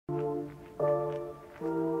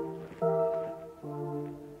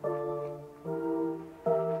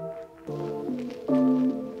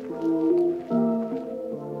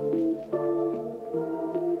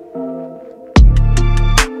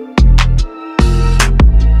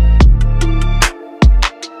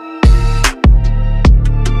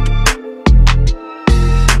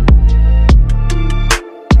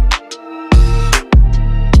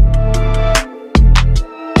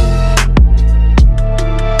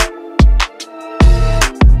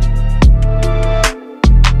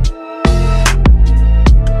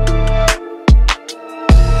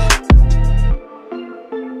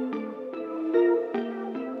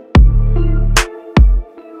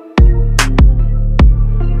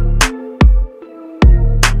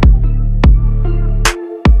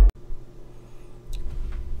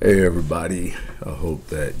Hey everybody, I hope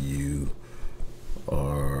that you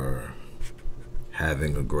are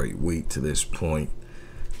having a great week to this point.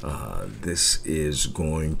 This is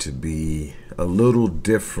going to be a little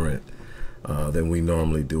different than we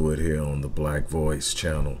normally do it here on the Black Voice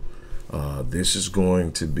channel. This is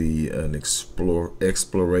going to be an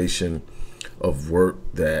exploration of work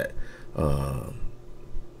that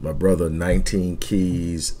my brother 19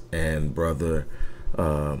 Keys and brother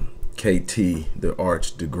KT, the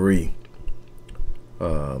Arch Degree,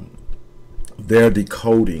 their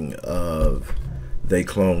decoding of They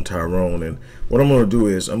Clone Tyrone. And what I'm going to do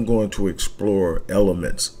is I'm going to explore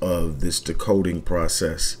elements of this decoding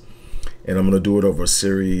process, and I'm going to do it over a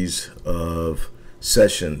series of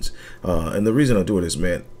sessions. And the reason I do it is,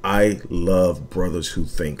 man, I love brothers who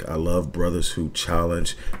think. I love brothers who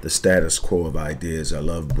challenge the status quo of ideas. I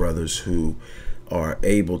love brothers who are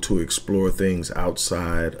able to explore things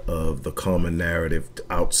outside of the common narrative,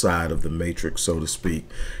 outside of the matrix, so to speak,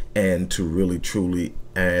 and to really truly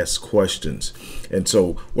ask questions. And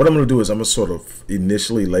so what I'm going to do is I'm going to sort of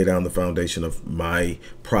initially lay down the foundation of my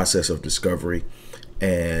process of discovery,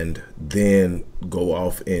 and then go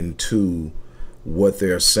off into what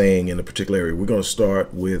they're saying in a particular area. We're going to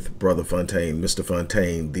start with Brother Fontaine, Mr.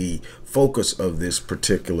 Fontaine, the focus of this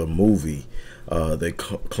particular movie, They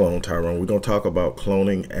Clone Tyrone. We're going to talk about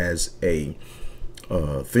cloning as a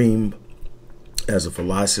theme, as a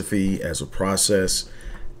philosophy, as a process.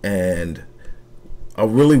 And I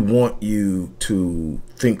really want you to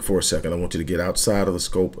think for a second. I want you to get outside of the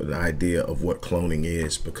scope and idea of what cloning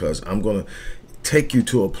is, because I'm going to take you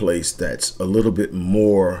to a place that's a little bit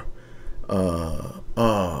more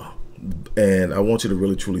and I want you to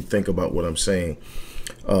really truly think about what I'm saying.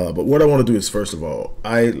 But what I want to do is, first of all,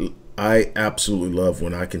 I absolutely love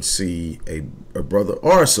when I can see a brother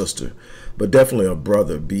or a sister, but definitely a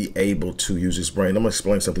brother, be able to use his brain. I'm going to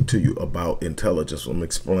explain something to you about intelligence. I'm going to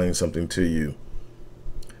explain something to you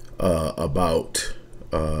about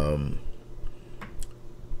the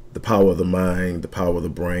power of the mind, the power of the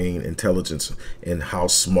brain, intelligence, and how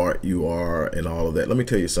smart you are, and all of that. Let me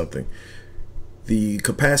tell you something. The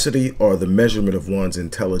capacity or the measurement of one's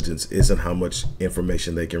intelligence isn't how much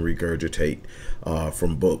information they can regurgitate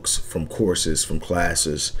from books, from courses, from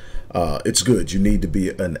classes. It's good. You need to be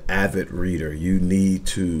an avid reader. You need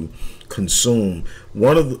to consume.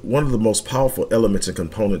 One of the most powerful elements and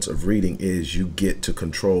components of reading is you get to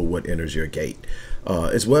control what enters your gate,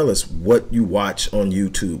 as well as what you watch on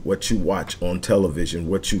YouTube, what you watch on television,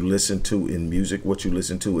 what you listen to in music, what you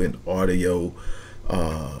listen to in audio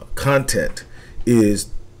content is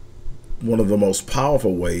one of the most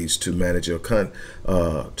powerful ways to manage your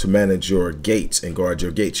gates and guard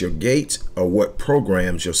your gates. Your gates are what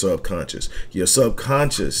programs your subconscious. Your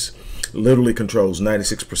subconscious literally controls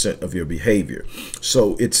 96% of your behavior.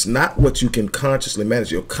 So it's not what you can consciously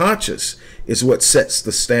manage. Your conscious is what sets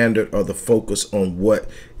the standard or the focus on what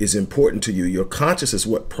is important to you. Your conscious is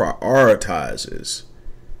what prioritizes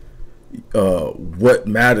what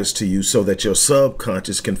matters to you, so that your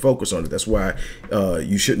subconscious can focus on it. That's why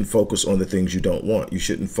you shouldn't focus on the things you don't want. You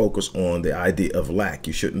shouldn't focus on the idea of lack.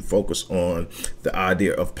 You shouldn't focus on the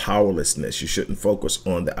idea of powerlessness. You shouldn't focus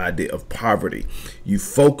on the idea of poverty. You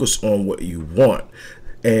focus on what you want,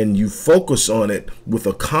 and you focus on it with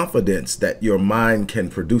a confidence that your mind can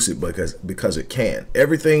produce it, because it can.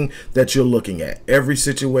 Everything that you're looking at, every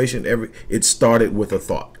situation, it started with a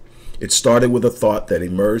thought. It started with a thought that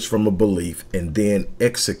emerged from a belief and then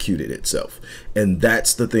executed itself. And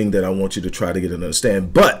that's the thing that I want you to try to get and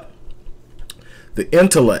understand. But the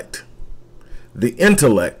intellect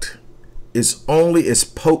is only as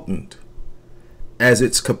potent as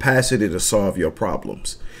its capacity to solve your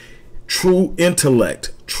problems. True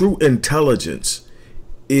intellect, true intelligence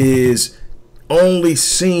is only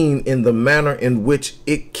seen in the manner in which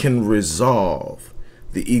it can resolve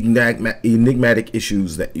the enigmatic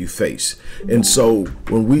issues that you face. And so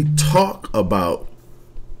when we talk about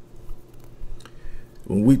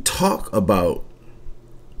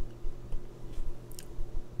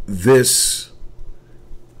this,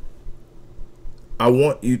 I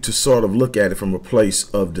want you to sort of look at it from a place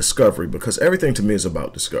of discovery, because everything to me is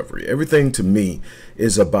about discovery. Everything to me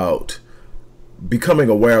is about becoming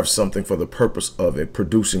aware of something for the purpose of it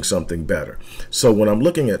producing something better. So when I'm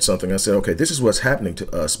looking at something, I say, okay, this is what's happening to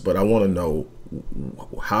us, but I want to know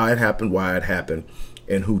how it happened, why it happened,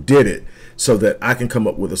 and who did it, so that I can come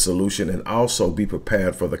up with a solution and also be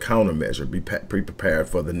prepared for the countermeasure, be prepared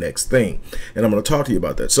for the next thing. And I'm going to talk to you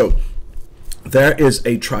about that. So there is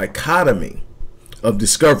a trichotomy of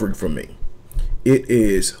discovery for me. It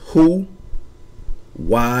is who,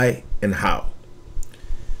 why, and how.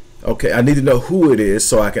 Okay, I need to know who it is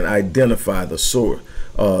so I can identify the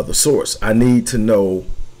source. I need to know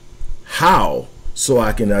how so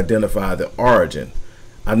I can identify the origin.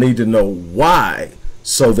 I need to know why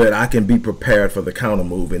so that I can be prepared for the counter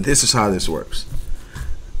move. And this is how this works.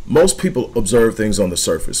 Most people observe things on the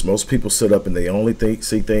surface. Most people sit up and they only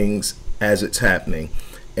see things as it's happening.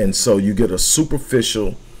 And so you get a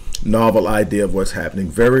superficial, novel idea of what's happening,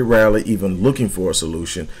 very rarely even looking for a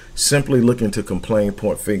solution, simply looking to complain,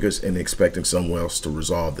 point fingers, and expecting someone else to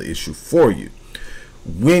resolve the issue for you.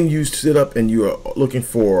 When you sit up and you are looking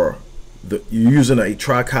for you're using a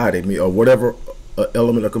trichotomy or whatever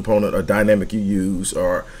element or component or dynamic you use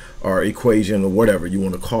or equation or whatever you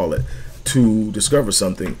want to call it to discover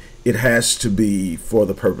something, it has to be for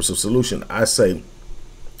the purpose of solution. I say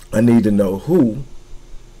I need to know who,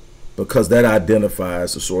 because that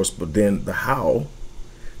identifies the source, but then the how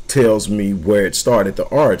tells me where it started, the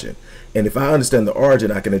origin. And if I understand the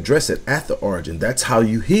origin, I can address it at the origin. That's how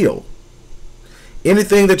you heal.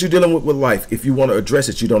 Anything that you're dealing with life, if you want to address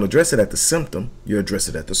it, you don't address it at the symptom, you address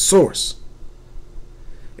it at the source.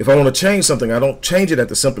 If I want to change something, I don't change it at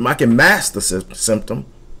the symptom. I can mask the symptom.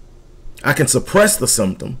 I can suppress the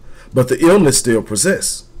symptom, but the illness still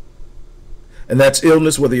persists. And that's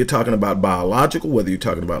illness, whether you're talking about biological, whether you're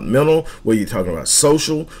talking about mental, whether you're talking about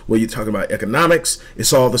social, whether you're talking about economics,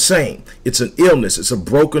 it's all the same. It's an illness. It's a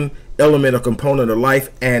broken element or component of life,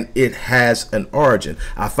 and it has an origin.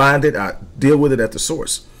 I find it, I deal with it at the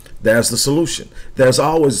source. There's the solution. There's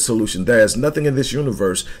always a solution. There's nothing in this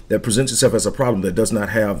universe that presents itself as a problem that does not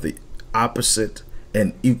have the opposite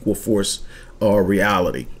and equal force or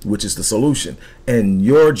reality, which is the solution. And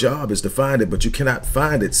your job is to find it, but you cannot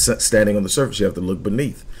find it standing on the surface. You have to look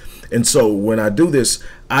beneath. And so when I do this,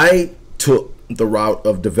 I took the route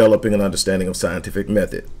of developing an understanding of scientific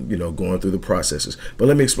method, going through the processes. But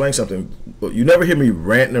let me explain something. You never hear me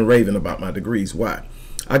ranting and raving about my degrees. Why?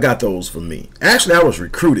 I got those from me. Actually, I was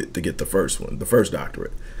recruited to get the first one, the first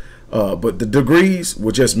doctorate. But the degrees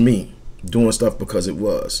were just me doing stuff because it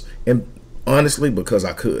was. And honestly, because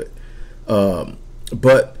I could.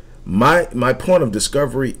 But my point of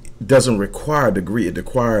discovery doesn't require a degree. It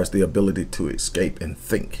requires the ability to escape and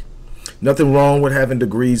think. Nothing wrong with having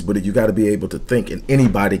degrees, but you got to be able to think, and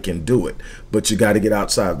anybody can do it. But you got to get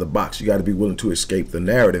outside the box. You got to be willing to escape the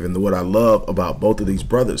narrative. And what I love about both of these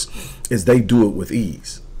brothers is they do it with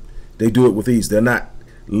ease. They do it with ease. They're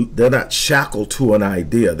not shackled to an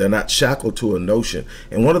idea. They're not shackled to a notion.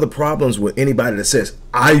 And one of the problems with anybody that says,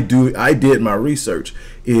 I did my research,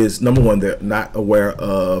 is number one, they're not aware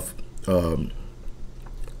of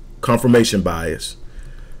confirmation bias,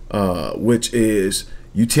 which is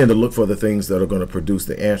you tend to look for the things that are going to produce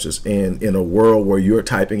the answers. In a world where you're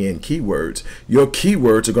typing in keywords, your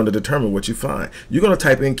keywords are going to determine what you find. You're going to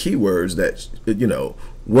type in keywords that,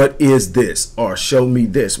 what is this, or show me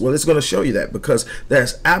this. Well, it's going to show you that, because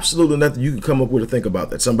there's absolutely nothing you can come up with to think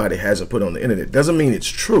about that somebody hasn't put on the internet. Doesn't mean it's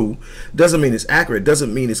true, doesn't mean it's accurate,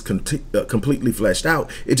 doesn't mean it's completely fleshed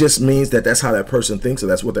out. It just means that that's how that person thinks, or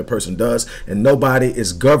that's what that person does, and nobody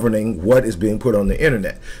is governing what is being put on the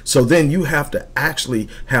internet. So then you have to actually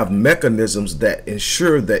have mechanisms that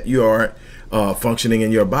ensure that you aren't functioning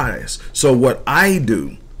in your bias. So what I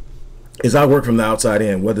do is I work from the outside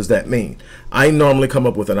in. What does that mean? I normally come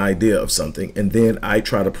up with an idea of something, and then I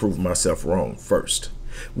try to prove myself wrong first.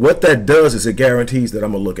 What that does is it guarantees that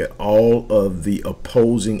I'm going to look at all of the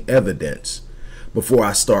opposing evidence before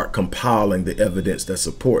I start compiling the evidence that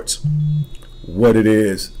supports what it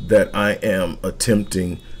is that I am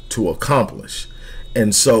attempting to accomplish.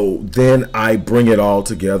 And so then I bring it all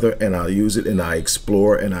together, and I use it, and I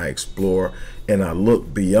explore, and I explore, and I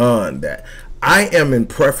look beyond that. I am in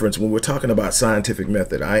preference, when we're talking about scientific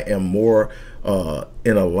method, I am more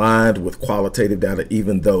in aligned with qualitative data,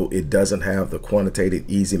 even though it doesn't have the quantitative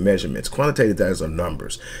easy measurements. Quantitative data are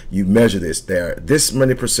numbers. You measure this. There are this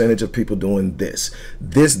many percentage of people doing this.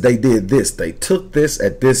 They did this. They took this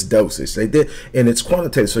at this dosage. They did, and it's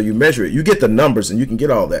quantitative. So you measure it. You get the numbers, and you can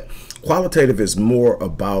get all that. Qualitative is more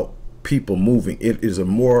about people moving. It is a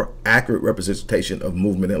more accurate representation of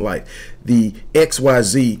movement in life. The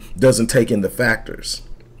XYZ doesn't take in the factors.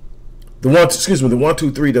 The 1,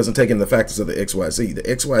 2, 3 doesn't take in the factors of the XYZ. The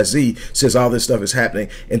XYZ says all this stuff is happening,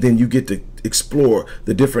 and then you get to explore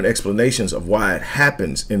the different explanations of why it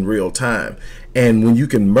happens in real time. And when you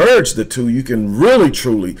can merge the two, you can really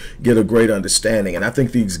truly get a great understanding. And I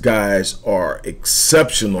think these guys are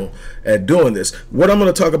exceptional at doing this. What I'm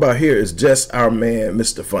going to talk about here is just our man,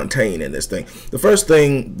 Mr. Fontaine, in this thing. The first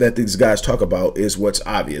thing that these guys talk about is what's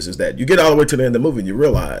obvious, is that you get all the way to the end of the movie and you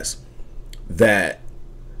realize that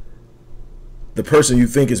the person you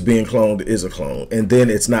think is being cloned is a clone, and then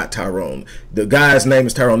it's not Tyrone. The guy's name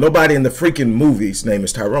is Tyrone. Nobody in the freaking movie's name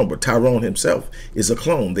is Tyrone, but Tyrone himself is a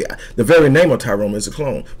clone. The very name of Tyrone is a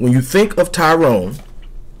clone. When you think of Tyrone,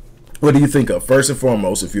 what do you think of? First and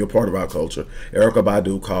foremost, if you're a part of our culture, Erykah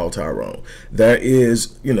Badu called Tyrone. There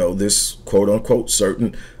is, you know, this quote-unquote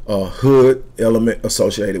certain hood element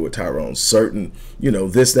associated with Tyrone. Certain, you know,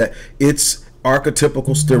 this, that. It's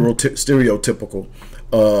archetypical, stereotypical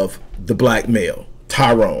of the black male.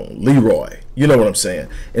 Tyrone, Leroy. You know what I'm saying?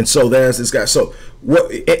 And so there's this guy. So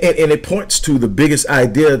what? And it points to the biggest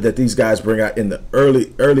idea that these guys bring out in the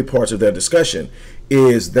early parts of their discussion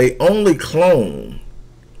is they only clone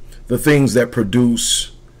the things that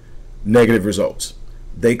produce negative results.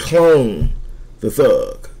 They clone the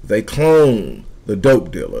thug. They clone the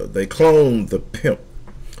dope dealer. They clone the pimp.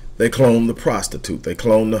 They clone the prostitute. They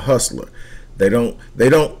clone the hustler. They don't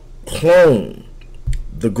clone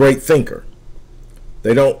the great thinker.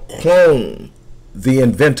 They don't clone the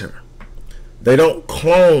inventor. They don't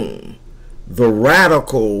clone the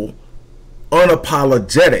radical,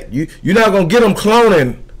 unapologetic. You're not going to get them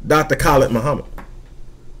cloning Dr. Khalid Muhammad.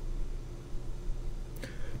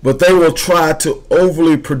 But they will try to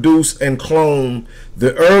overly produce and clone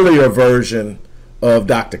the earlier version of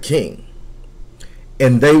Dr. King.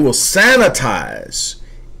 And they will sanitize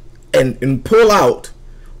and pull out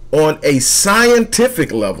on a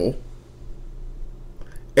scientific level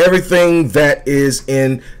everything that is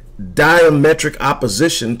in diametric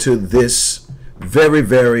opposition to this very,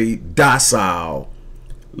 very docile,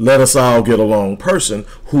 let us all get along person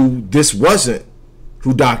who this wasn't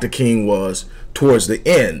who Dr. King was towards the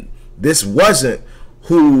end. This wasn't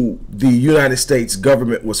who the United States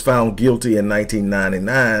government was found guilty in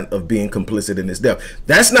 1999 of being complicit in his death.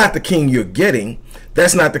 That's not the King you're getting.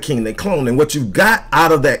 That's not the King they cloned. And what you got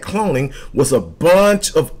out of that cloning was a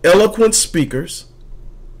bunch of eloquent speakers,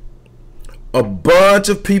 a bunch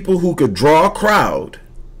of people who could draw a crowd,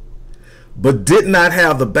 but did not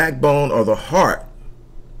have the backbone or the heart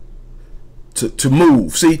to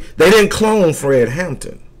move. See, they didn't clone Fred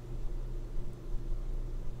Hampton.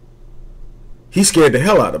 He scared the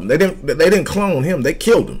hell out of them. They didn't clone him. They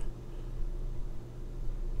killed him.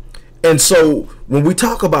 And so when we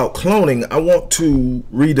talk about cloning, I want to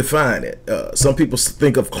redefine it. Some people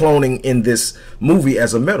think of cloning in this movie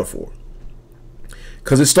as a metaphor.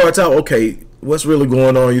 Because it starts out, okay, what's really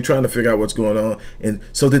going on? You're trying to figure out what's going on. And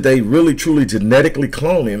so did they really, truly genetically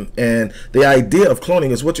clone him? And the idea of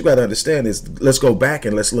cloning is, what you got to understand is, let's go back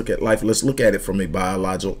and let's look at life. Let's look at it from a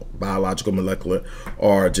biological, molecular,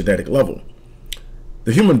 or genetic level.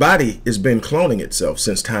 The human body has been cloning itself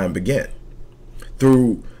since time began.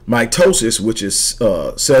 Through mitosis, which is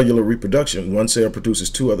cellular reproduction, one cell produces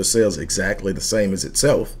two other cells exactly the same as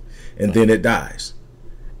itself, and then it dies.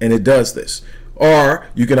 And it does this. Or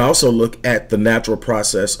you can also look at the natural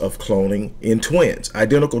process of cloning in twins.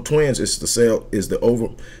 Identical twins is the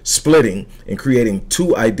ovum splitting and creating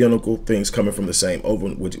two identical things coming from the same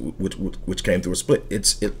ovum, which came through a split.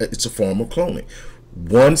 It's a form of cloning.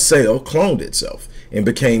 One cell cloned itself and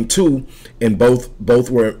became two, and both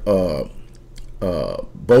were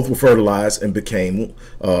fertilized and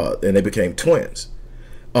they became twins.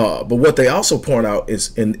 But what they also point out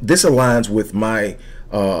is, and this aligns with my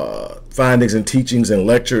findings and teachings and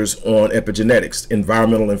lectures on epigenetics,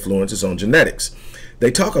 environmental influences on genetics.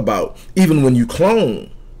 They talk about, even when you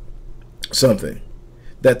clone something,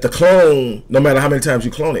 that the clone, no matter how many times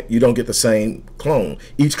you clone it, you don't get the same clone.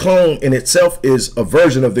 Each clone in itself is a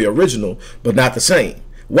version of the original, but not the same.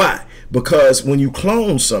 Why? Because when you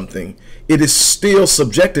clone something, it is still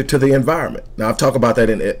subjected to the environment. Now, I've talked about that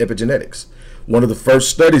in epigenetics. One of the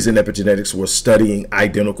first studies in epigenetics was studying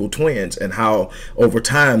identical twins and how over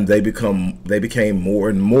time they became more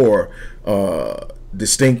and more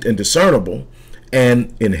distinct and discernible,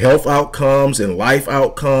 and in health outcomes and life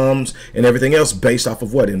outcomes and everything else based off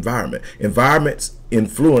of what? Environment. Environments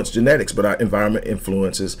influence genetics, but our environment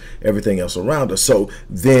influences everything else around us. So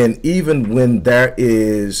then even when there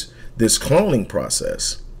is this cloning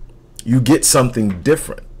process, you get something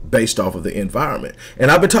different based off of the environment.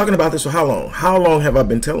 And I've been talking about this for how long? How long have I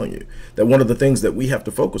been telling you that one of the things that we have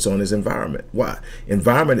to focus on is environment? Why?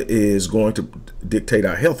 Environment is going to dictate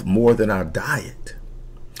our health more than our diet.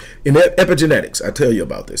 In epigenetics, I tell you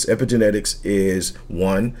about this. Epigenetics is,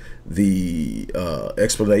 one, the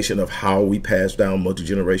explanation of how we pass down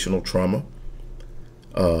multi-generational trauma.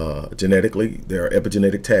 Genetically, there are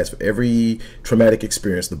epigenetic tasks. For every traumatic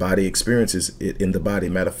experience, the body experiences it in the body.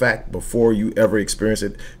 Matter of fact, before you ever experience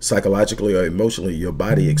it psychologically or emotionally, your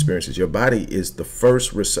body experiences. Your body is the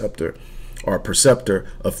first receptor or perceptor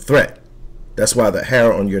of threat. That's why the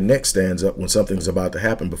hair on your neck stands up when something's about to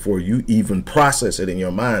happen before you even process it in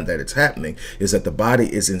your mind that it's happening, is that the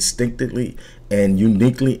body is instinctively and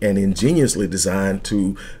uniquely and ingeniously designed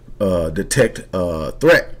to detect a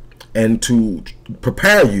threat and to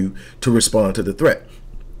prepare you to respond to the threat.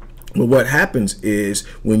 But what happens is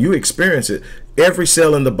when you experience it, every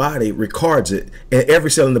cell in the body records it, and every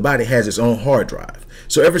cell in the body has its own hard drive.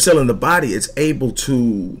 So every cell in the body is able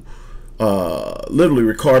to literally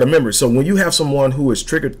record a memory. So when you have someone who is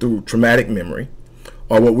triggered through traumatic memory,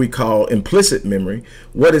 or what we call implicit memory,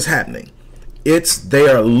 what is happening? They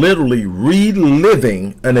are literally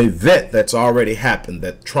reliving an event that's already happened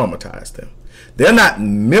that traumatized them. They're not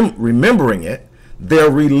remembering it.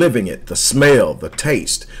 They're reliving it. The smell, the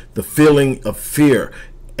taste, the feeling of fear,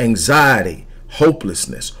 anxiety,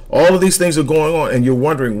 hopelessness. All of these things are going on, and you're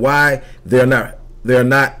wondering why they're not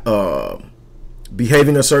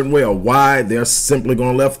behaving a certain way, or why they're simply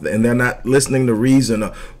going left and they're not listening to reason,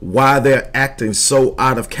 or why they're acting so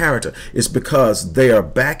out of character. It's because they are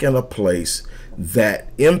back in a place that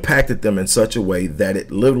impacted them in such a way that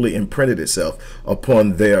it literally imprinted itself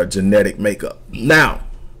upon their genetic makeup. Now,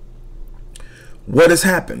 what has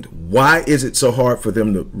happened? Why is it so hard for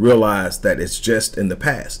them to realize that it's just in the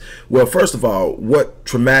past? Well, first of all, what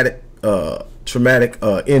traumatic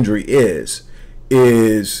injury is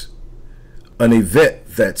an event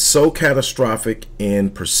that's so catastrophic in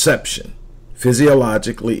perception,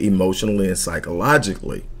 physiologically, emotionally, and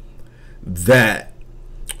psychologically, that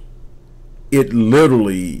it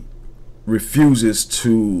literally refuses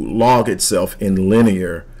to log itself in your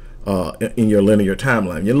linear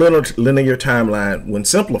timeline. Your linear timeline, when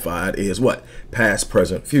simplified, is what? Past,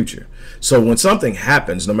 present, future. So when something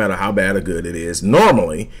happens, no matter how bad or good it is,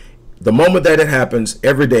 normally, the moment that it happens,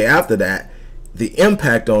 every day after that, the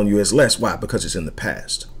impact on you is less. Why? Because it's in the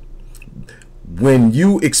past. When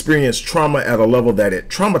you experience trauma at a level that it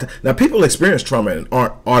traumatizes. Now, people experience trauma and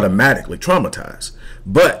aren't automatically traumatized,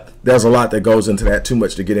 but there's a lot that goes into that, too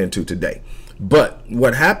much to get into today. But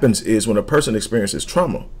what happens is when a person experiences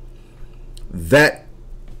trauma, that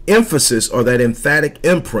emphasis or that emphatic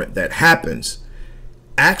imprint that happens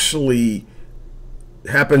actually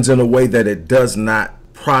happens in a way that it does not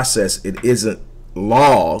process. It isn't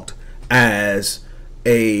logged as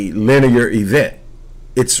a linear event.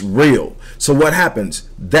 It's real. So what happens?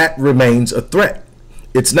 That remains a threat.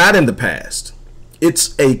 It's not in the past.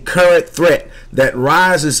 It's a current threat that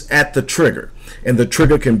rises at the trigger. And the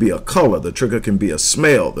trigger can be a color. The trigger can be a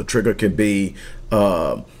smell. The trigger can be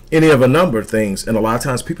any of a number of things. And a lot of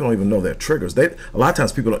times people don't even know their triggers. A lot of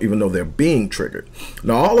times people don't even know they're being triggered.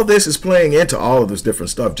 Now, all of this is playing into all of this different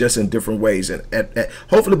stuff, just in different ways. And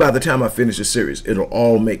hopefully by the time I finish the series, it'll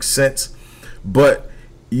all make sense. But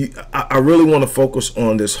I really want to focus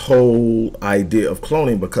on this whole idea of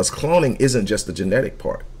cloning, because cloning isn't just the genetic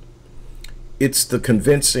part. It's the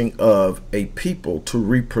convincing of a people to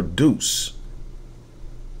reproduce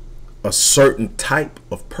a certain type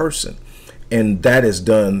of person. And that is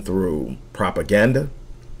done through propaganda.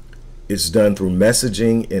 It's done through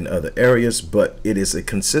messaging in other areas, but it is a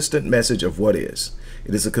consistent message of what is.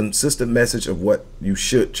 It is a consistent message of what you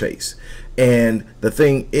should chase. And the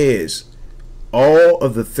thing is, all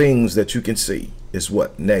of the things that you can see is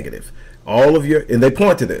what? Negative. And they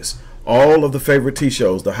point to this, all of the favorite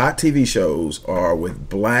shows, the hot TV shows, are with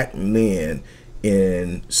black men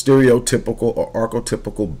in stereotypical or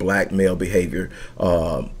archetypical black male behavior,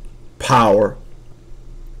 power.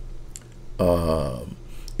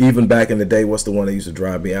 Even back in the day, what's the one that used to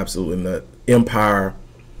drive me absolutely nuts? Empire,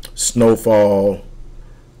 Snowfall.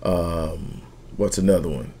 What's another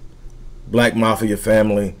one? Black Mafia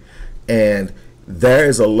Family. And there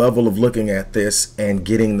is a level of looking at this and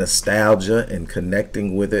getting nostalgia and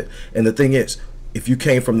connecting with it. And the thing is, if you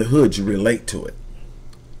came from the hood, you relate to it.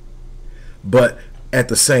 But at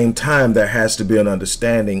the same time, there has to be an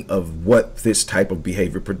understanding of what this type of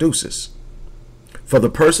behavior produces. For the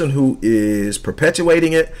person who is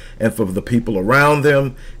perpetuating it, and for the people around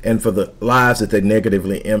them, and for the lives that they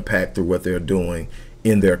negatively impact through what they're doing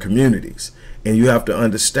in their communities. And you have to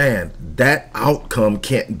understand that outcome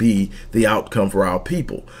can't be the outcome for our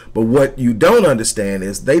people. But what you don't understand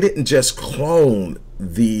is they didn't just clone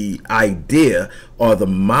the idea or the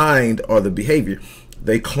mind or the behavior.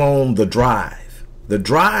 They cloned the drive. The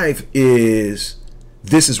drive is,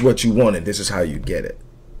 this is what you want and this is how you get it.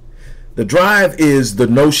 The drive is the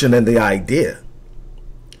notion and the idea.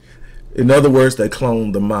 In other words, they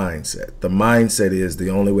cloned the mindset. The mindset is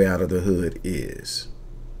the only way out of the hood is.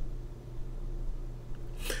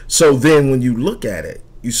 So then when you look at it,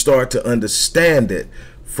 you start to understand it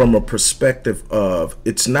from a perspective of,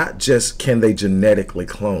 it's not just can they genetically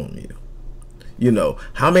clone you. You know,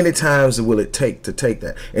 how many times will it take to take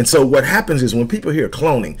that? And so what happens is when people hear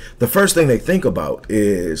cloning, the first thing they think about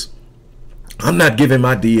is, I'm not giving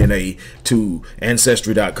my DNA to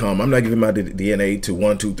Ancestry.com. I'm not giving my DNA to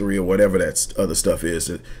 123 or whatever that other stuff is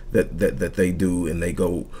that they do, and they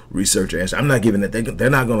go research answer. I'm not giving that. They're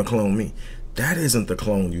not going to clone me. That isn't the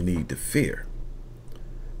clone you need to fear.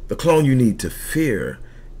 The clone you need to fear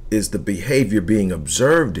is the behavior being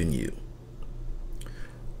observed in you.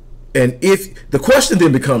 And if the question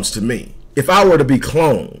then becomes to me, if I were to be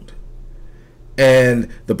cloned and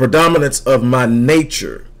the predominance of my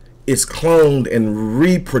nature is cloned and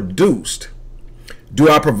reproduced, do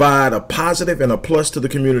I provide a positive and a plus to the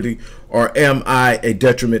community, or am I a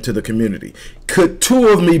detriment to the community? Could two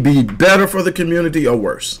of me be better for the community or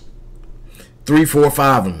worse? 3, 4,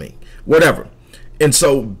 5 of me, whatever. And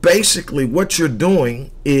so basically what you're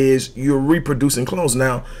doing is you're reproducing clones.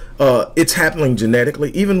 Now, it's happening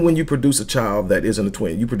genetically. Even when you produce a child that isn't a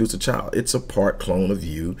twin, you produce a child. It's a part clone of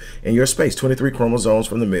you and your space. 23 chromosomes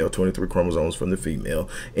from the male, 23 chromosomes from the female,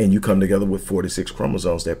 and you come together with 46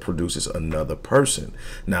 chromosomes that produces another person.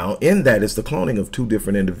 Now, in that is the cloning of two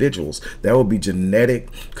different individuals. There will be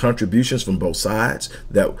genetic contributions from both sides,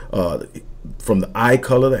 that from the eye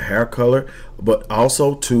color, the hair color, but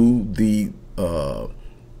also to the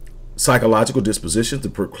psychological dispositions, the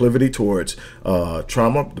proclivity towards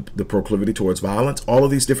trauma, the proclivity towards violence. All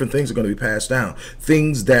of these different things are going to be passed down.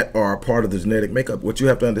 Things that are part of the genetic makeup. What you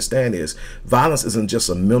have to understand is violence isn't just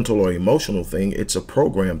a mental or emotional thing. It's a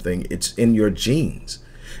program thing. It's in your genes.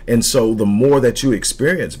 And so the more that you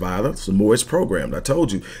experience violence, the more it's programmed. I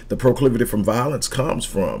told you the proclivity from violence comes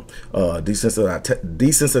from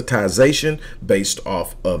desensitization based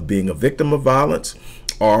off of being a victim of violence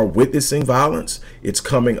or witnessing violence. It's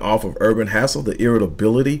coming off of urban hassle, the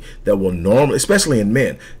irritability that will normally, especially in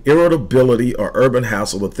men, irritability or urban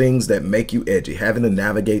hassle, the things that make you edgy, having to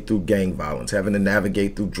navigate through gang violence, having to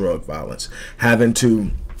navigate through drug violence, having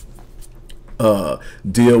to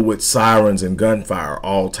deal with sirens and gunfire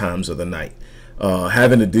all times of the night,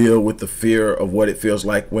 having to deal with the fear of what it feels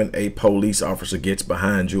like when a police officer gets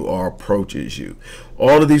behind you or approaches you.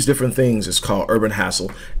 All of these different things is called urban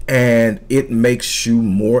hassle, and it makes you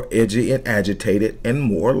more edgy and agitated and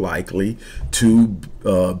more likely to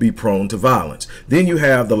be prone to violence. Then you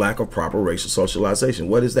have the lack of proper racial socialization.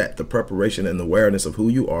 What is that? The preparation and awareness of who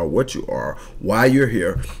you are, what you are, why you're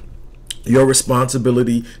here, your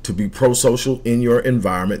responsibility to be pro-social in your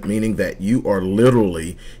environment, meaning that you are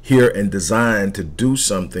literally here and designed to do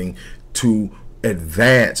something to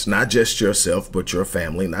advance not just yourself but your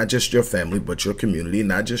family, not just your family but your community,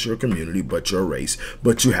 not just your community but your race.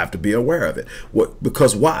 But you have to be aware of it.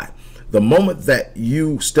 Because why? The moment that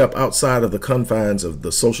you step outside of the confines of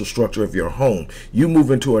the social structure of your home, you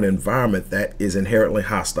move into an environment that is inherently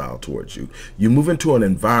hostile towards you. You move into an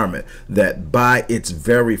environment that by its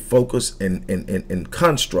very focus and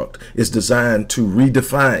construct is designed to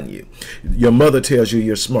redefine you. Your mother tells you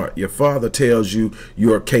you're smart. Your father tells you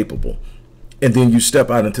you're capable. And then you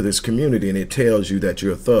step out into this community and it tells you that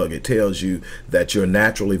you're a thug. It tells you that you're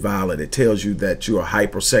naturally violent. It tells you that you're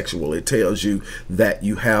hypersexual. It tells you that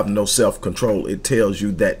you have no self-control. It tells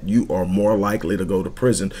you that you are more likely to go to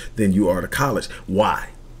prison than you are to college. Why?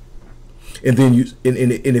 And then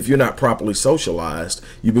and if you're not properly socialized,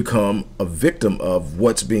 you become a victim of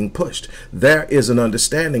what's being pushed. There is an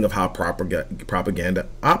understanding of how propaganda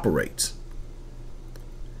operates.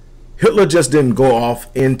 Hitler just didn't go off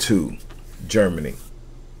into Germany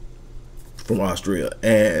from Austria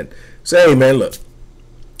and say, hey man, look,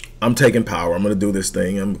 I'm taking power. I'm going to do this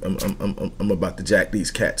thing. I'm about to jack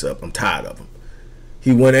these cats up. I'm tired of them.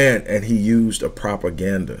 He went in and he used a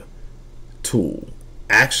propaganda tool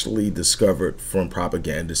actually discovered from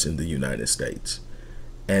propagandists in the United States,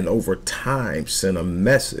 and over time sent a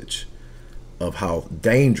message of how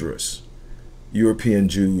dangerous European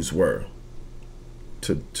Jews were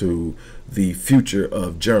to the future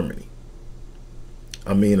of Germany.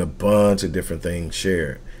 I mean, a bunch of different things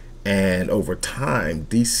shared, and over time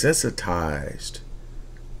desensitized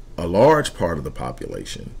a large part of the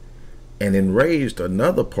population and enraged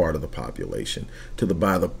another part of the population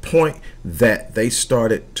by the point that they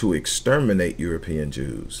started to exterminate European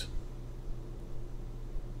Jews.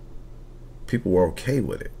 People were okay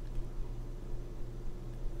with it.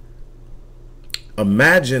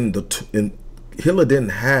 Imagine Hitler didn't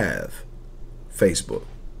have Facebook,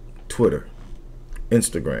 Twitter,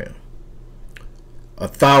 Instagram,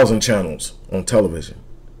 1,000 channels on television.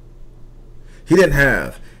 He didn't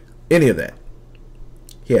have any of that.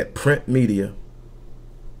 He had print media,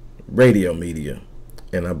 radio media,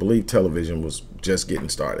 and I believe television was just getting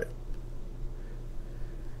started.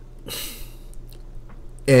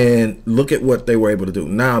 And look at what they were able to do.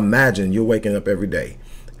 Now imagine you're waking up every day,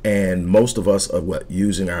 and most of us are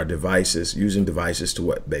using devices to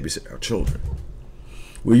babysit our children.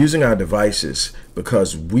 We're using our devices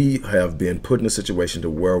because we have been put in a situation to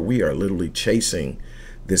where we are literally chasing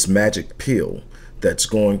this magic pill that's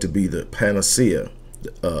going to be the panacea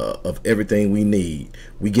of everything we need.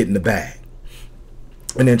 We get in the bag.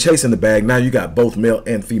 And then chasing the bag, now you got both male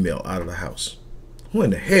and female out of the house. Who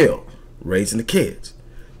in the hell raising the kids?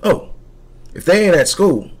 Oh, if they ain't at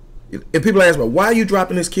school, if people ask me, why are you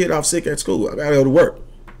dropping this kid off sick at school? I gotta go to work.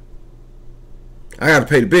 I gotta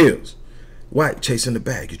pay the bills. Why? Chasing the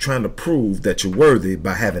bag. You're trying to prove that you're worthy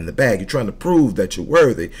by having the bag. You're trying to prove that you're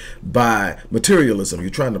worthy by materialism. You're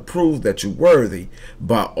trying to prove that you're worthy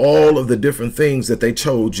by all of the different things that they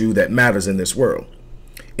told you that matters in this world.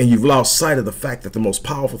 And you've lost sight of the fact that the most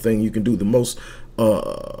powerful thing you can do, the most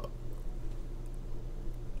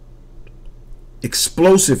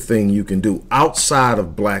explosive thing you can do outside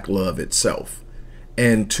of black love itself,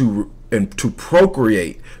 and to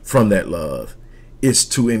procreate from that love, is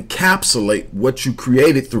to encapsulate what you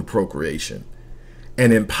created through procreation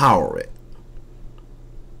and empower it.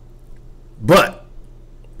 But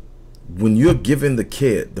when you're giving the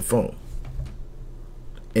kid the phone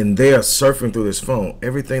and they are surfing through this phone,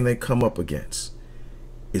 everything they come up against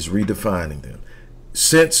is redefining them.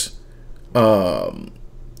 Since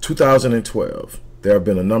 2012, there have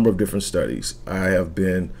been a number of different studies. I have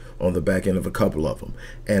been on the back end of a couple of them.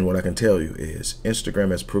 And what I can tell you is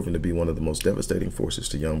Instagram has proven to be one of the most devastating forces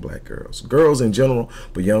to young black girls. Girls in general,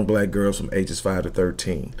 but young black girls from ages 5 to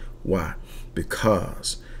 13. Why?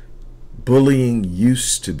 Because bullying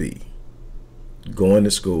used to be going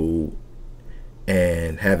to school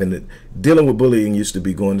and dealing with bullying used to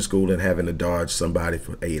be going to school and having to dodge somebody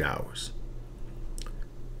for 8 hours.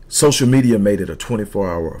 Social media made it a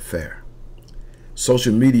 24-hour affair.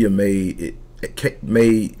 Social media made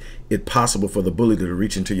it possible for the bully to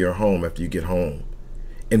reach into your home after you get home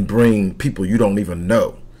and bring people you don't even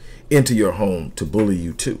know into your home to bully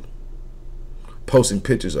you too. Posting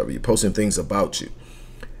pictures of you, posting things about you.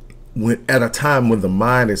 At a time when the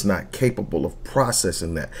mind is not capable of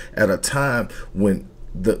processing that, at a time when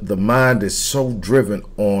the mind is so driven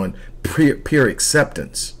on peer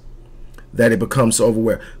acceptance that it becomes so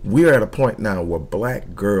overwhelming. We're at a point now where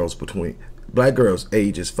black girls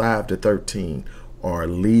ages 5 to 13 are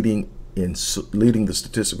leading the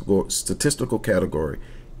statistical category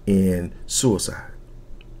in suicide.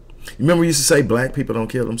 You remember we used to say black people don't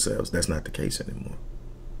kill themselves? That's not the case anymore.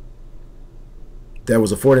 There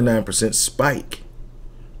was a 49% spike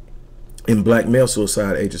in black male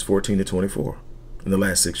suicide ages 14 to 24 in the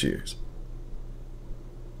last 6 years.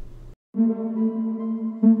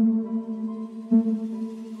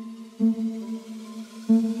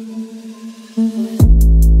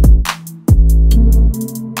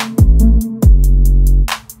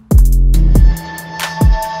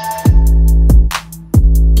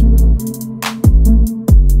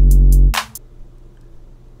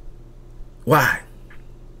 Why?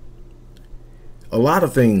 A lot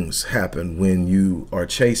of things happen when you are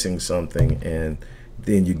chasing something and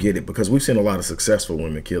then you get it, because we've seen a lot of successful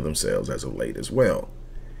women kill themselves as of late as well.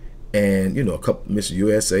 And, you know, a couple, Miss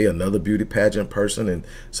USA, another beauty pageant person, and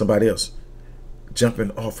somebody else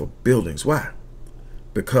jumping off of buildings. Why?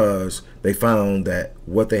 Because they found that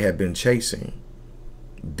what they had been chasing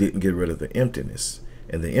didn't get rid of the emptiness.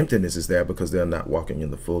 And the emptiness is there because they're not walking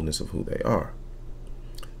in the fullness of who they are.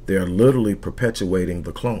 They're literally perpetuating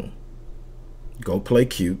the clone. Go play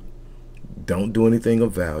cute. Don't do anything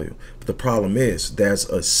of value. But the problem is there's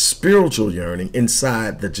a spiritual yearning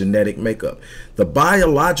inside the genetic makeup. The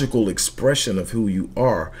biological expression of who you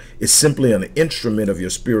are is simply an instrument of your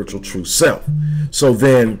spiritual true self. So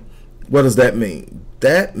then what does that mean?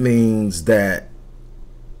 That means that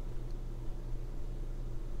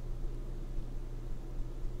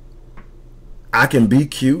I can be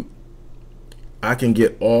cute. I can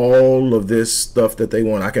get all of this stuff that they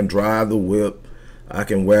want. I can drive the whip. I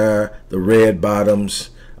can wear the red bottoms.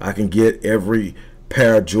 I can get every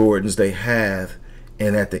pair of Jordans they have.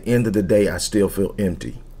 And at the end of the day, I still feel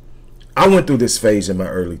empty. I went through this phase in my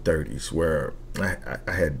early 30s where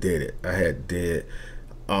I had did it. I had did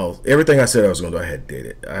everything I said I was going to do. I had did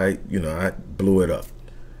it. I blew it up.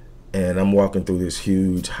 And I'm walking through this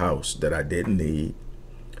huge house that I didn't need.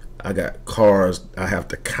 I got cars I have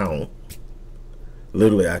to count.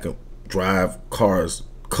 Literally, I can drive cars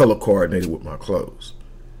color coordinated with my clothes.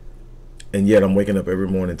 And yet I'm waking up every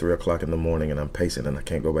morning, 3 o'clock in the morning, and I'm pacing and I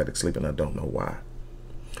can't go back to sleep, and I don't know why.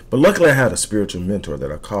 But luckily I had a spiritual mentor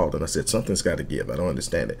that I called and I said, something's got to give. I don't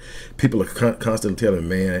understand it. People are constantly telling me,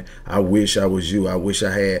 man, I wish I was you. I wish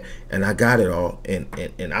I had, and I got it all. And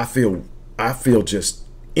I feel just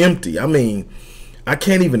empty. I mean, I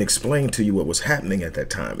can't even explain to you what was happening at that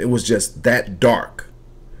time. It was just that dark.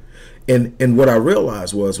 And what I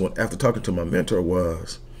realized was, after talking to my mentor,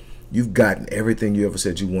 was you've gotten everything you ever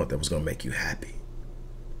said you want that was going to make you happy.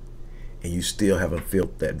 And you still haven't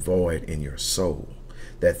felt that void in your soul.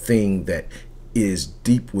 That thing that is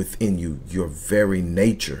deep within you, your very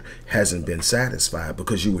nature, hasn't been satisfied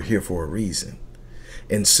because you were here for a reason.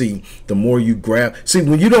 And see, the more you grab,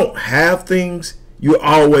 when you don't have things, you're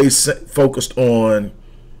always focused on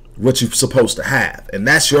what you're supposed to have, and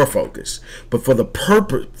that's your focus. But for the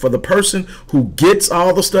person who gets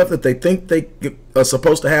all the stuff that they think they are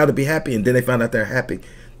supposed to have to be happy, and then they find out they're happy,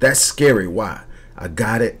 that's scary. Why? I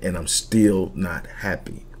got it and I'm still not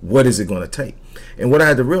happy. What is it going to take? And what I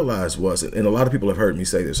had to realize was, and a lot of people have heard me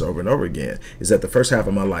say this over and over again, is that the first half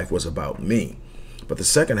of my life was about me, but the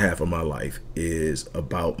second half of my life is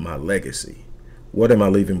about my legacy. What am I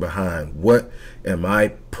leaving behind? What am I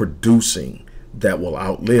producing that will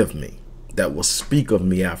outlive me, that will speak of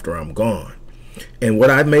me after I'm gone? And what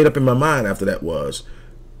I made up in my mind after that was,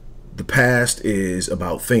 the past is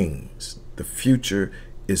about things, the future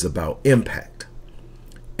is about impact.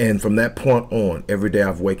 And from that point on, every day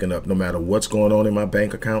I've waken up, no matter what's going on in my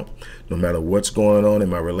bank account, no matter what's going on in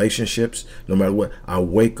my relationships, no matter what, I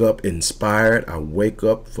wake up inspired, I wake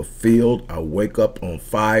up fulfilled, I wake up on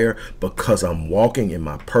fire because I'm walking in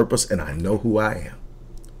my purpose and I know who I am.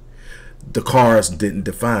 The cars didn't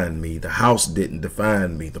define me. The house didn't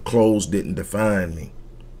define me. The clothes didn't define me.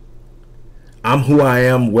 I'm who I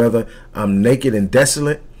am, whether I'm naked and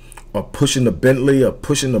desolate or pushing the Bentley or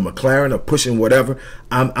pushing the McLaren or pushing whatever.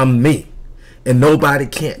 I'm me. And nobody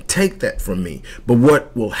can't take that from me. But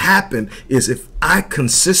what will happen is if I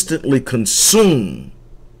consistently consume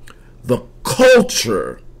the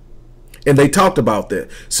culture. And they talked about that.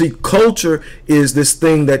 See, culture is this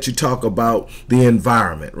thing that you talk about, the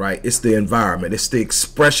environment, right? It's the environment. It's the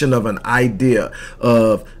expression of an idea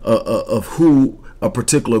of who a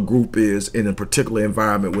particular group is in a particular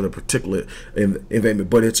environment with a particular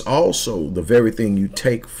environment. But it's also the very thing you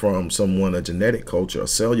take from someone, a genetic culture, a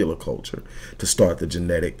cellular culture, to start the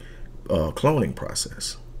genetic cloning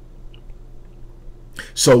process.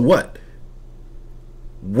 So what?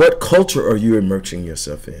 What culture are you immersing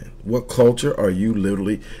yourself in? What culture are you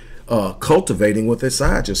literally cultivating with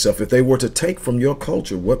inside yourself? If they were to take from your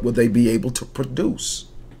culture, what would they be able to produce?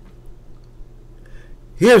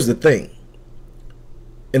 Here's the thing.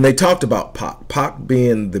 And they talked about Pac. Pac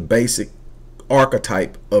being the basic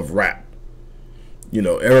archetype of rap. You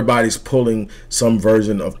know, everybody's pulling some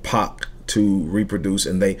version of Pac to reproduce,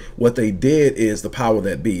 and what they did is the power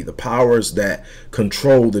that be, the powers that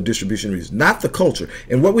control the distribution reasons, not the culture.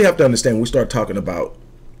 And what we have to understand when we start talking about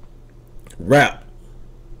rap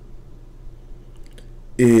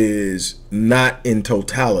is not in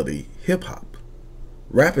totality hip hop.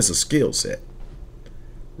 Rap is a skill set.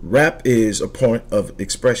 Rap is a point of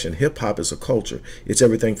expression. Hip hop is a culture. It's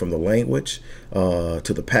everything from the language to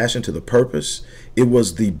the passion to the purpose. It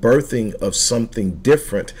was the birthing of something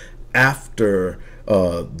different after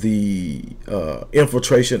the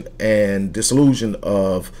infiltration and dissolution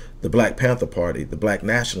of the Black Panther Party, the Black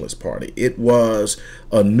Nationalist Party. It was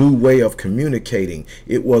a new way of communicating.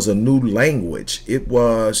 It was a new language. It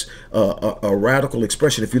was a radical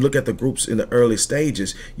expression. If you look at the groups in the early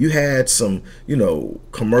stages, you had some,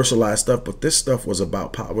 commercialized stuff, but this stuff was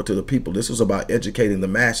about power to the people. This was about educating the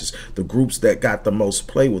masses. The groups that got the most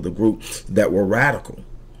play were the groups that were radical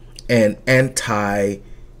and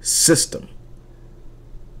anti-system.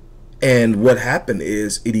 And what happened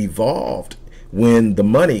is it evolved when the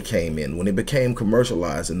money came in, when it became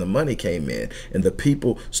commercialized and the money came in and the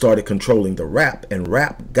people started controlling the rap, and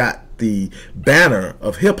rap got the banner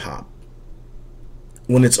of hip hop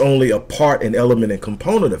when it's only a part and element and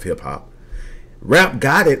component of hip hop. Rap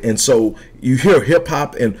got it, and so you hear hip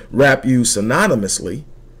hop and rap used synonymously,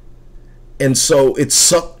 and so it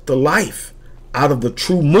sucked the life out of the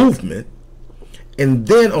true movement. And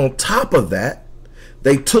then on top of that,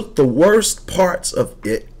 they took the worst parts of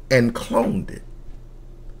it and cloned it.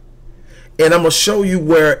 And I'm going to show you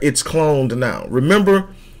where it's cloned now. Remember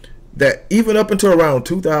that even up until around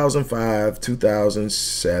 2005,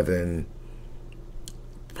 2007,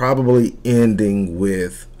 probably ending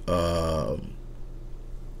with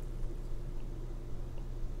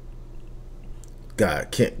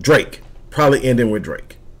Drake, probably ending with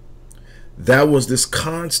Drake. That was this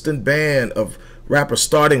constant band of rappers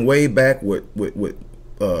starting way back with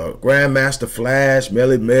Grandmaster Flash,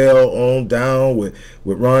 Melly Mel on down with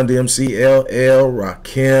Ron DMC, LL,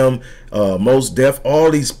 Rakim, Mos Def,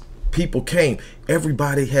 all these people came.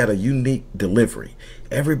 Everybody had a unique delivery.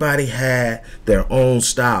 Everybody had their own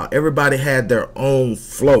style. Everybody had their own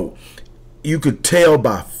flow. You could tell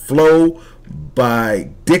by flow, by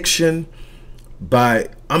diction,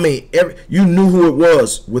 you knew who it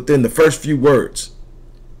was within the first few words.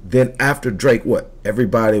 Then after Drake, what?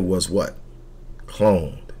 Everybody was what?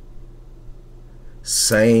 Cloned.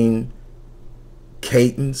 Same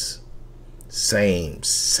cadence, same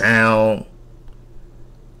sound.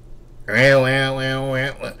 And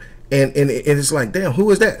it's like, damn,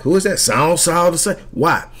 who is that? Who is that? Sound the same.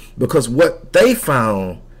 Why? Because what they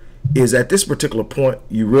found is at this particular point,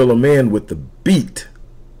 you reel them in with the beat.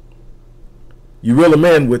 You reel them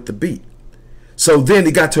in with the beat. So then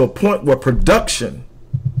it got to a point where production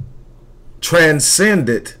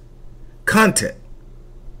transcended content.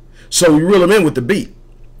 So you reel them in with the beat.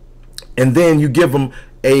 And then you give them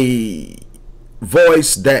a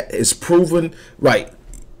voice that is proven, right,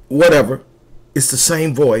 whatever. It's the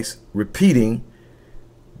same voice repeating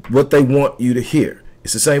what they want you to hear.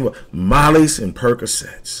 It's the same voice. Molly's and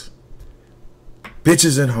Percocets.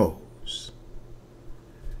 Bitches and hoes.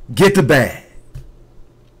 Get the bag.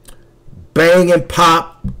 Bang and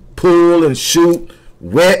pop. Pull and shoot.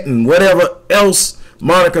 Wet and whatever else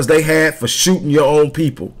monikers they had for shooting your own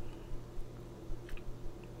people.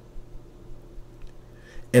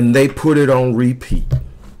 And they put it on repeat.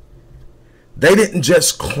 They didn't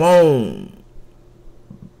just clone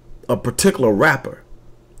a particular rapper.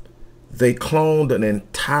 They cloned an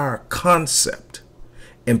entire concept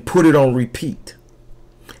and put it on repeat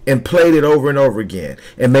and played it over and over again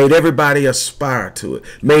and made everybody aspire to it,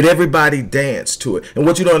 made everybody dance to it. And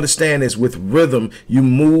what you don't understand is with rhythm, you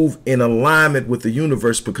move in alignment with the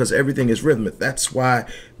universe because everything is rhythmic. That's why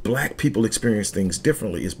black people experience things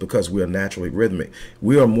differently. Is because we are naturally rhythmic.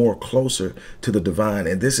 We are more closer to the divine.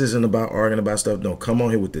 And this isn't about arguing about stuff. Don't come on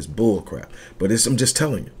here with this bull crap. But I'm just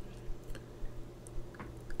telling you.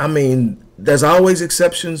 I mean, there's always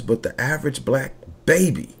exceptions, but the average black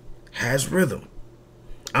baby has rhythm.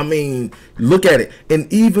 I mean, look at it.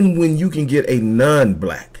 And even when you can get a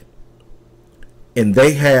non-black and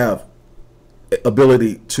they have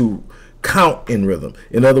ability to count in rhythm,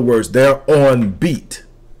 in other words, they're on beat,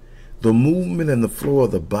 the movement and the flow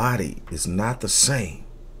of the body is not the same.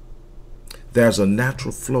 There's a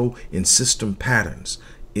natural flow in system patterns,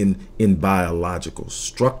 in biological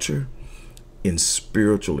structure, in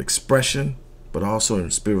spiritual expression, but also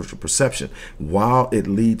in spiritual perception. While it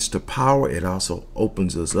leads to power, it also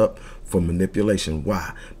opens us up for manipulation.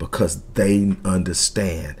 Why? Because they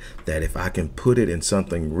understand that if I can put it in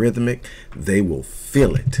something rhythmic, they will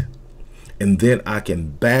feel it. And then I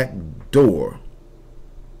can backdoor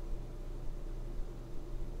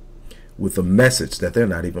with a message that they're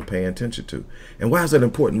not even paying attention to. And why is that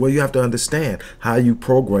important? Well, you have to understand how you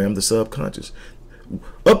program the subconscious.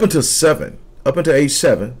 Up until age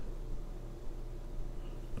seven,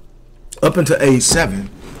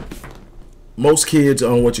 most kids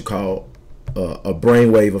are on what you call a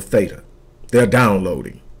brainwave of theta. They're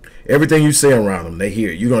downloading. Everything you say around them, they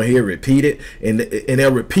hear. You're going to hear repeated, and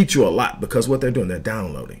they'll repeat you a lot because what they're doing, they're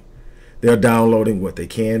downloading. They're downloading what they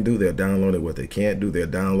can do. They're downloading what they can't do. They're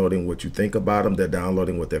downloading what you think about them. They're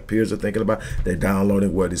downloading what their peers are thinking about. They're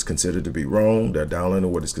downloading what is considered to be wrong. They're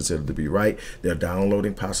downloading what is considered to be right. They're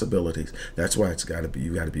downloading possibilities. That's why you got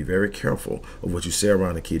to be very careful of what you say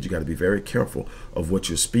around a kid. You got to be very careful of what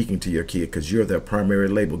you're speaking to your kid because you're their primary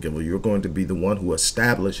label giver. You're going to be the one who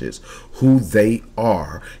establishes who they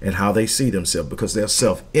are and how they see themselves, because their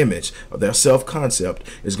self-image or their self-concept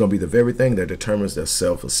is going to be the very thing that determines their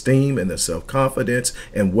self-esteem and their self-confidence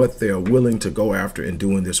and what they're willing to go after and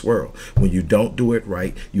do in this world. When you don't do it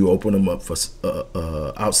right, you open them up for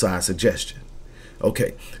outside suggestion.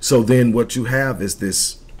 Okay, so then what you have is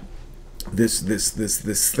this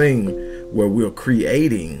thing where we're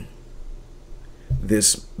creating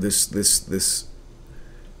this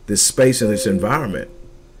space and this environment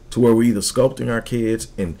to where we're either sculpting our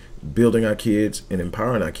kids and building our kids and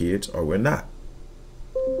empowering our kids, or we're not.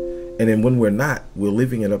 And then when we're not, we're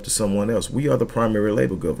leaving it up to someone else. We are the primary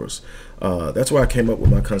label givers. That's why I came up with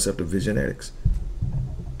my concept of visionetics.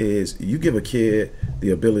 Is you give a kid the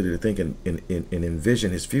ability to think and envision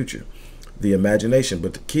his future, the imagination.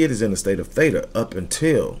 But the kid is in a state of theta up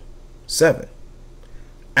until 7.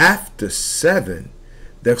 After 7,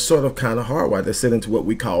 They're sort of kind of hardwired. They're set into what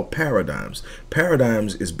we call paradigms.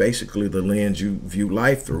 Paradigms is basically the lens you view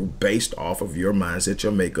life through based off of your mindset,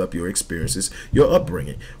 your makeup, your experiences, your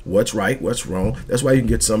upbringing. What's right, what's wrong. That's why you can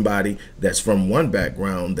get somebody that's from one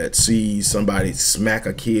background that sees somebody smack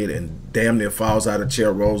a kid and damn near falls out of a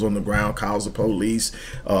chair, rolls on the ground, calls the police,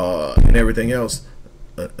 and everything else.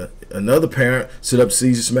 Another parent sit up,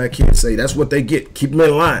 sees you smack kids, say that's what they get. Keep them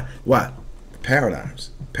in line. Why?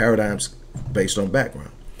 Paradigms. Paradigms based on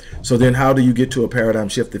background. So then how do you get to a paradigm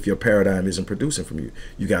shift if your paradigm isn't producing from you?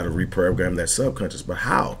 You got to reprogram that subconscious. But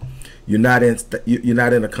how? You're not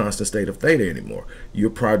in a constant state of theta anymore.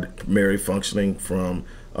 You're primarily functioning from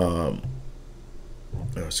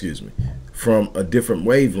from a different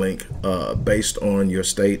wavelength based on your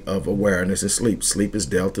state of awareness and sleep. Sleep is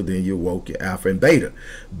delta, then you woke, your alpha and beta.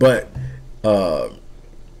 But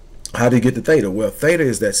how do you get to theta? Well, theta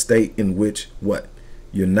is that state in which what?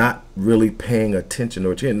 You're not really paying attention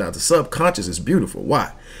or attention. Now, the subconscious is beautiful.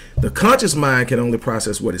 Why? The conscious mind can only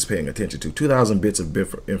process what it's paying attention to. 2,000 bits of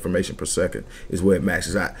information per second is where it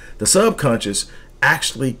maxes out. The subconscious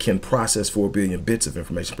actually can process 4 billion bits of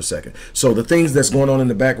information per second. So the things that's going on in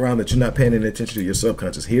the background that you're not paying any attention to, your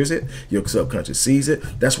subconscious hears it, your subconscious sees it.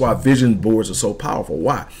 That's why vision boards are so powerful.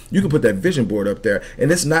 Why? You can put that vision board up there,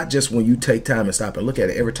 and it's not just when you take time and stop and look at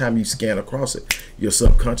it. Every time you scan across it, your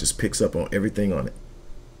subconscious picks up on everything on it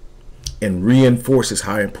and reinforces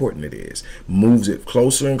how important it is, moves it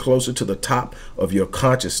closer and closer to the top of your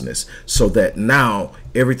consciousness, so that now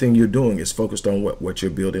everything you're doing is focused on what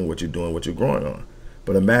you're building, what you're doing, what you're growing on.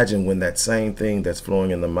 But imagine when that same thing that's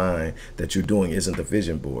flowing in the mind that you're doing isn't the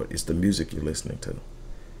vision board, it's the music you're listening to,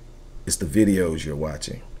 it's the videos you're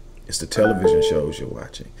watching, it's the television shows you're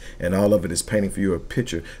watching, and all of it is painting for you a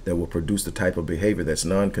picture that will produce the type of behavior that's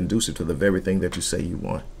non-conducive to the very thing that you say you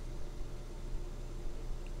want.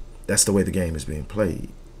 That's the way the game is being played.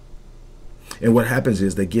 And what happens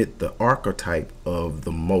is they get the archetype of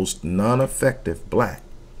the most non-effective black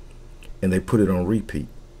and they put it on repeat.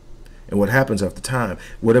 And what happens after time,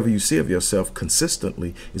 whatever you see of yourself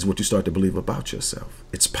consistently is what you start to believe about yourself.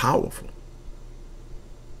 It's powerful.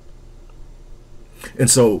 And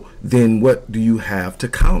so then what do you have to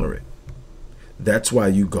counter it? That's why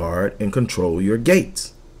you guard and control your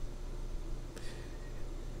gates.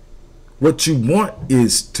 What you want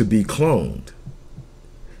is to be cloned.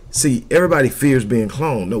 See, everybody fears being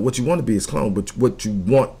cloned. No, what you want to be is cloned, but what you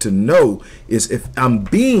want to know is if I'm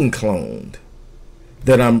being cloned,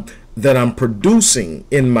 that I'm producing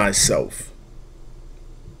in myself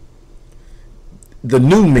the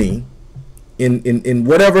new me in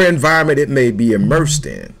whatever environment it may be immersed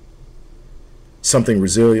in. Something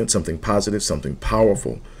resilient, something positive, something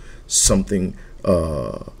powerful, something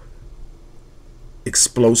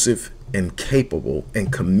explosive and capable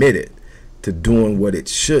and committed to doing what it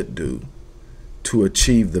should do to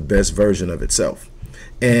achieve the best version of itself.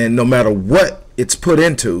 And no matter what it's put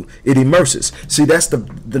into, it immerses. See, that's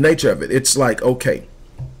the nature of it. It's like, okay,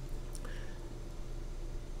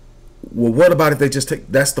 well, what about if they just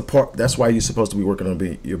take, that's the part, that's why you're supposed to be working on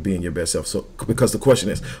being your best self. So, because the question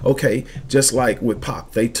is, okay, just like with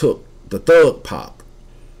Pac, they took the thug Pac,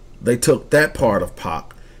 they took that part of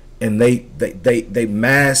Pac, and they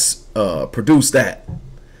mass produced that.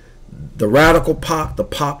 The radical Pac, the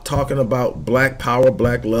Pac talking about black power,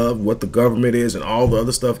 black love, what the government is, and all the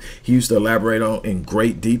other stuff he used to elaborate on in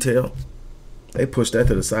great detail. They pushed that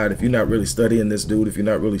to the side. If you're not really studying this dude, if you're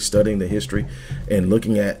not really studying the history and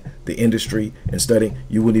looking at the industry and studying,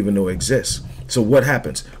 you wouldn't even know it exists. So what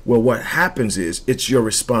happens? Well, what happens is it's your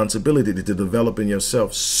responsibility to develop in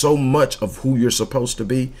yourself so much of who you're supposed to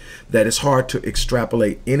be that it's hard to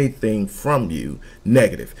extrapolate anything from you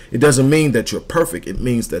negative. It doesn't mean that you're perfect. It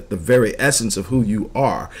means that the very essence of who you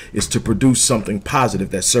are is to produce something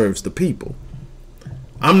positive that serves the people.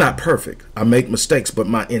 I'm not perfect. I make mistakes, but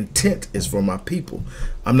my intent is for my people.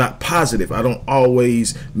 I'm not positive. I don't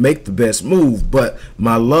always make the best move, but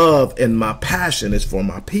my love and my passion is for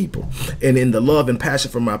my people. And in the love and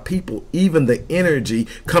passion for my people, even the energy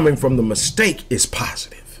coming from the mistake is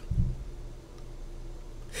positive.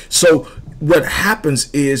 So what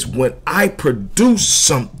happens is when I produce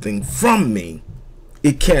something from me,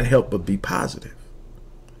 it can't help but be positive.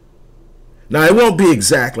 Now, it won't be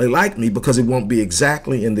exactly like me because it won't be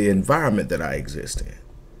exactly in the environment that I exist in.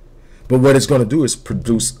 But what it's going to do is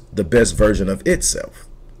produce the best version of itself.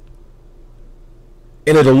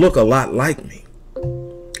 And it'll look a lot like me.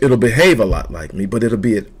 It'll behave a lot like me, but it'll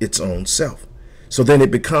be its own self. So then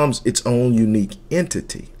it becomes its own unique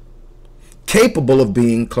entity, capable of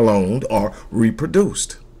being cloned or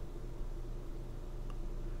reproduced.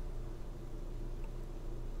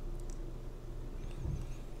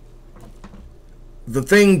 the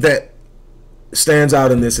thing that stands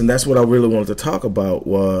out in this, and that's what I really wanted to talk about,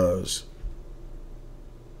 was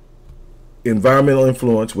environmental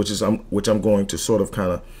influence, which I'm going to sort of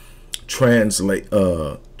kind of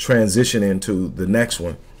transition into the next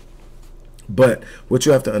one. But what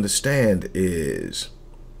you have to understand is,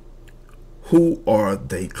 who are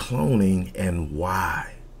they cloning and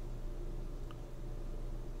why?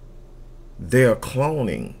 They're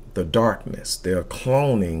cloning the darkness. They're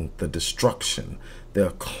cloning the destruction. They're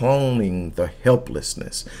cloning the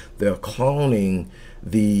helplessness. They're cloning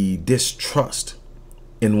the distrust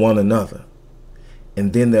in one another.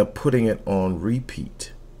 And then they're putting it on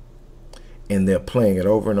repeat. And they're playing it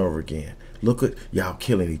over and over again. Look at y'all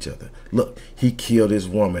killing each other. Look, he killed his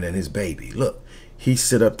woman and his baby. Look, he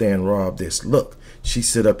sit up there and robbed this. Look, she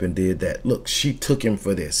sit up and did that. Look, she took him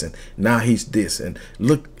for this, and now he's this. And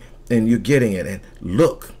look, and you're getting it. And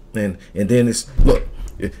look, and then it's, look,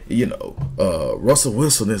 you know, Russell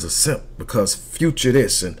Wilson is a simp because Future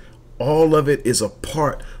this, and all of it is a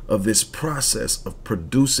part of this process of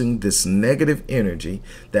producing this negative energy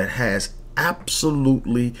that has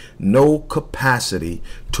absolutely no capacity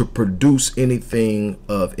to produce anything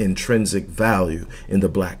of intrinsic value in the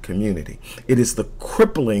black community. It is the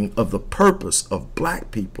crippling of the purpose of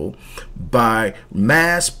black people by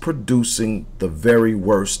mass producing the very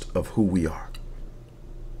worst of who we are.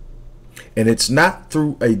 And it's not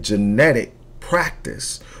through a genetic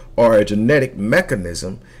practice or a genetic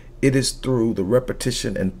mechanism. It is through the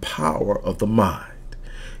repetition and power of the mind.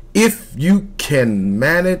 If you can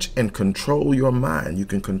manage and control your mind, you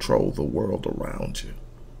can control the world around you.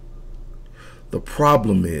 The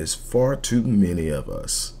problem is, far too many of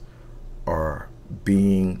us are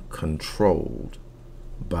being controlled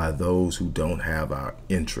by those who don't have our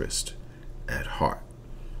interest at heart.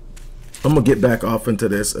 I'm going to get back off into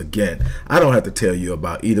this again. I don't have to tell you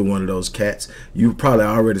about either one of those cats. You probably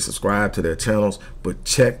already subscribed to their channels, but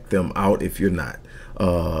check them out if you're not.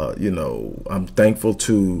 You know, I'm thankful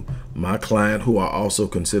to my client, who I also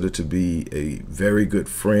consider to be a very good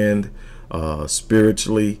friend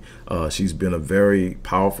spiritually. She's been a very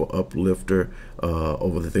powerful uplifter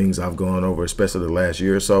over the things I've gone over, especially the last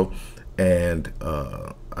year or so. And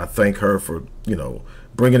I thank her for, you know,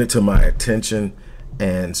 bringing it to my attention.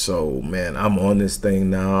 And so, man, I'm on this thing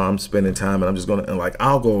now. I'm spending time, and I'm just going to, like,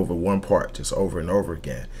 I'll go over one part just over and over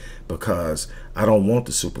again, because I don't want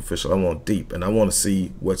the superficial. I want deep, and I want to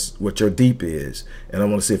see what your deep is, and I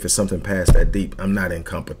want to see if it's something past that deep. I'm not in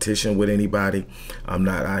competition with anybody. I'm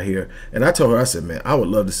not out here. And I told her, I said, man, I would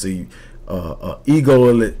love to see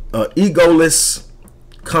egoless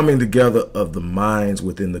coming together of the minds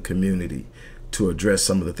within the community to address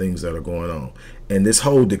some of the things that are going on. And this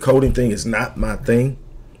whole decoding thing is not my thing,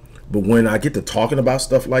 but when I get to talking about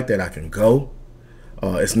stuff like that, I can go.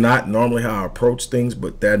 It's not normally how I approach things,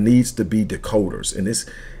 but there needs to be decoders. And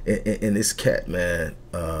this cat, man,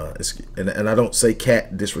 and I don't say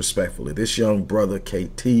cat disrespectfully. This young brother,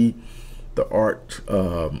 KT, the art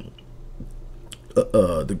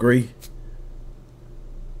degree,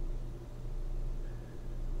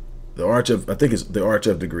 I think it's the Arch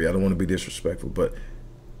of degree. I don't want to be disrespectful, but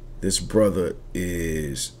this brother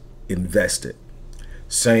is invested.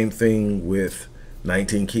 Same thing with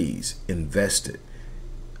 19 Keys, invested.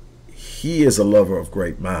 He is a lover of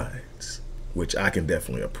great minds, which I can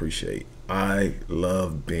definitely appreciate. I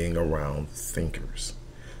love being around thinkers,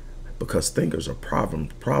 because thinkers are problem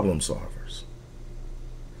solvers.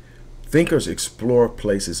 Thinkers explore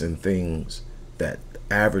places and things that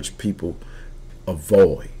average people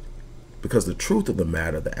avoid. Because the truth of the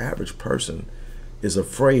matter, the average person is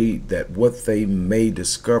afraid that what they may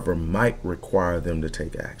discover might require them to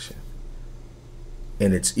take action.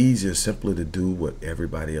 And it's easier simply to do what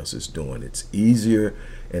everybody else is doing. It's easier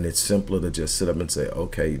and it's simpler to just sit up and say,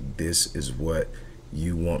 okay, this is what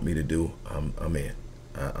you want me to do. I'm in.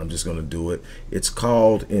 I'm just going to do it. It's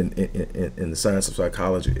called, in the science of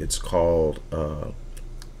psychology, it's called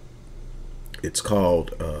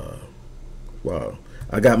wow.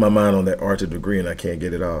 I got my mind on that Archer degree and I can't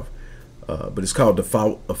get it off. But it's called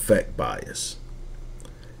default effect bias.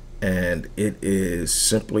 And it is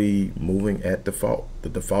simply moving at default. The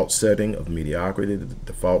default setting of mediocrity, the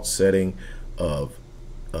default setting of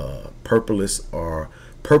purposeless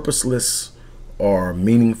or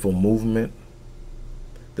meaningful movement,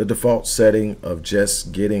 the default setting of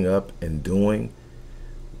just getting up and doing,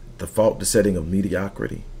 the setting of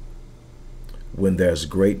mediocrity. When there's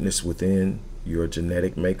greatness within, your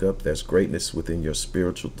genetic makeup. That's greatness within your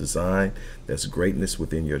spiritual design. That's greatness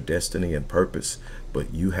within your destiny and purpose.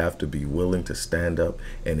 But you have to be willing to stand up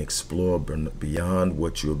and explore beyond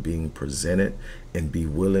what you're being presented, and be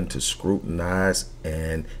willing to scrutinize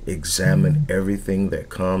and examine everything that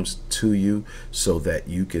comes to you so that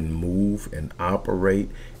you can move and operate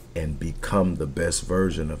and become the best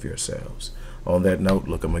version of yourselves. On that note,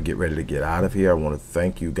 look, I'm gonna get ready to get out of here. I want to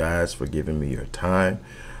thank you guys for giving me your time.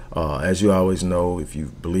 As you always know, if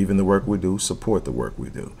you believe in the work we do, support the work we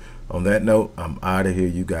do. On that note, I'm out of here.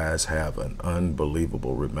 You guys have an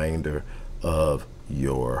unbelievable remainder of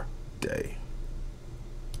your day.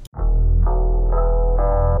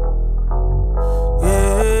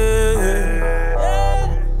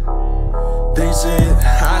 They said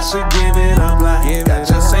I should give it up, like that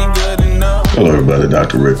just ain't good enough. Hello everybody,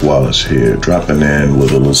 Dr. Rick Wallace here, dropping in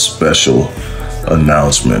with a little special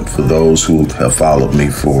announcement for those who have followed me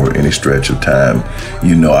for any stretch of time.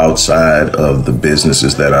 You know, outside of the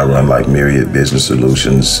businesses that I run, like Myriad Business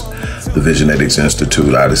Solutions, the Visionetics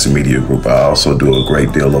Institute, Odyssey Media Group, I also do a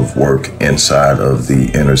great deal of work inside of the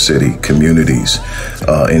inner city communities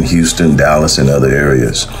in Houston, Dallas, and other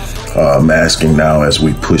areas. I'm asking now, as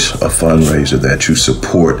we push a fundraiser, that you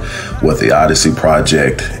support what the Odyssey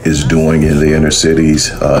Project is doing in the inner cities,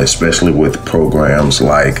 especially with programs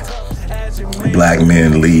like Black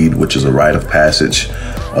Men Lead, which is a rite of passage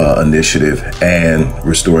initiative, and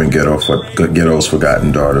Restoring Ghetto's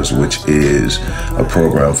Forgotten Daughters, which is a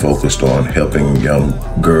program focused on helping young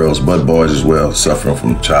girls, but boys as well, suffering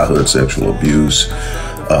from childhood sexual abuse,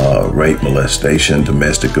 rape, molestation,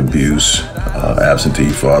 domestic abuse, absentee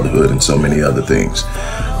fatherhood, and so many other things.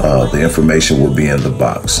 The information will be in the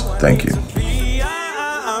box. Thank you.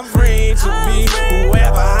 I'm free to be